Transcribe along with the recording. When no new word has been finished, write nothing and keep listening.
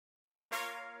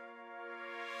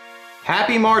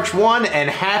Happy March 1 and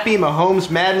happy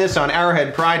Mahomes Madness on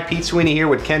Arrowhead Pride. Pete Sweeney here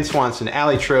with Ken Swanson,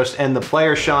 Ali Trost, and the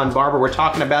player Sean Barber. We're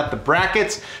talking about the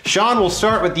brackets. Sean, we'll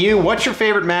start with you. What's your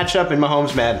favorite matchup in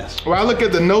Mahomes Madness? Well, I look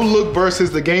at the no-look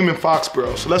versus the game in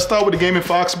Foxborough. So let's start with the game in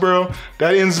Foxborough.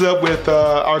 That ends up with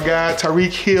our guy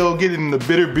Tyreek Hill getting the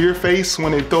bitter beer face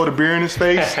when they throw the beer in his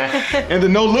face. And the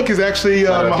no-look is actually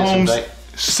Mahomes'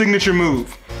 signature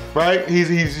move. Right,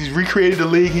 he's recreated the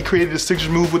league. He created the signature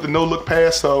move with the no-look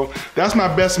pass. So that's my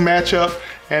best matchup,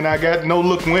 and I got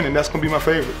no-look winning. That's gonna be my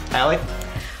favorite. Allie?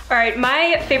 All right,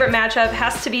 my favorite matchup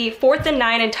has to be 4th and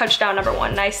 9 and touchdown number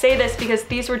 1. And I say this because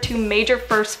these were two major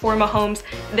firsts for Mahomes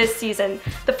this season.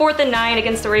 The 4th and 9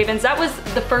 against the Ravens, that was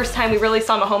the first time we really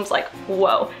saw Mahomes like,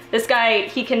 whoa, this guy,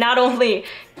 he can not only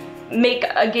make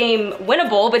a game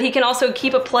winnable, but he can also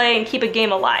keep a play and keep a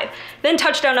game alive. Then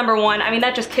touchdown number 1, I mean,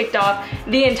 that just kicked off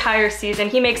the entire season.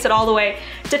 He makes it all the way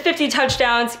to 50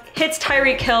 touchdowns, hits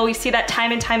Tyreek Hill, we see that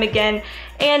time and time again,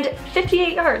 and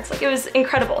 58 yards, like it was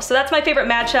incredible. So that's my favorite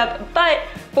matchup, but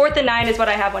 4th and 9 is what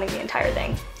I have winning the entire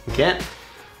thing. Kent?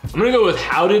 I'm gonna go with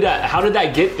how did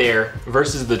that get there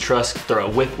versus the trust throw.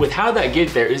 With how did that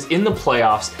get there is in the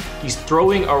playoffs, he's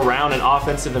throwing around an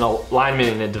offensive lineman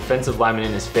and a defensive lineman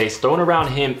in his face, throwing around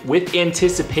him with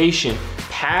anticipation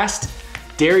past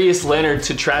Darius Leonard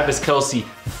to Travis Kelce,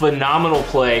 phenomenal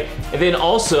play. And then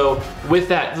also with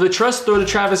that, the trust throw to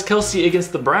Travis Kelce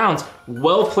against the Browns,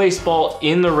 well-placed ball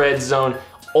in the red zone,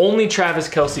 only Travis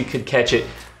Kelce could catch it.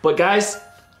 But guys,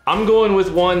 I'm going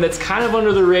with one that's kind of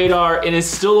under the radar and is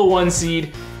still a 1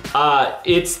 seed.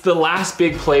 It's the last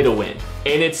big play to win.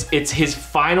 And it's his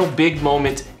final big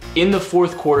moment in the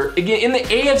 4th quarter. Again, in the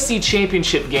AFC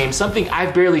Championship game, something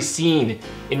I've barely seen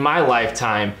in my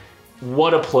lifetime.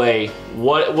 What a play.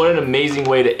 What an amazing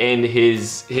way to end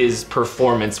his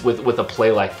performance with a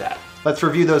play like that. Let's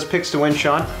review those picks to win,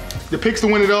 Sean. The picks to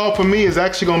win it all for me is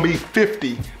actually gonna be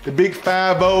 50. The big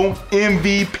 5-0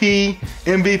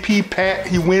 MVP Pat,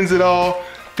 he wins it all.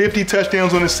 50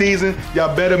 touchdowns on the season.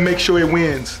 Y'all better make sure he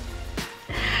wins.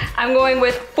 I'm going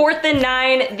with 4th and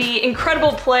 9, the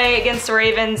incredible play against the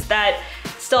Ravens that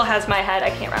still has my head. I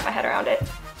can't wrap my head around it.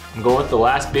 I'm going with the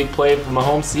last big play of the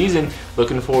Mahomes season.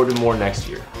 Looking forward to more next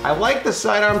year. I like the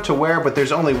sidearm to wear, but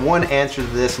there's only one answer to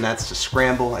this, and that's to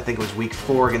scramble. I think it was week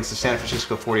 4 against the San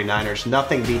Francisco 49ers.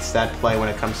 Nothing beats that play when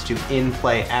it comes to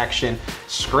in-play action.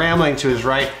 Scrambling to his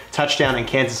right, touchdown, and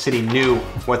Kansas City knew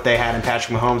what they had in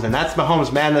Patrick Mahomes, and that's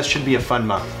Mahomes Madness. Should be a fun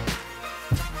month.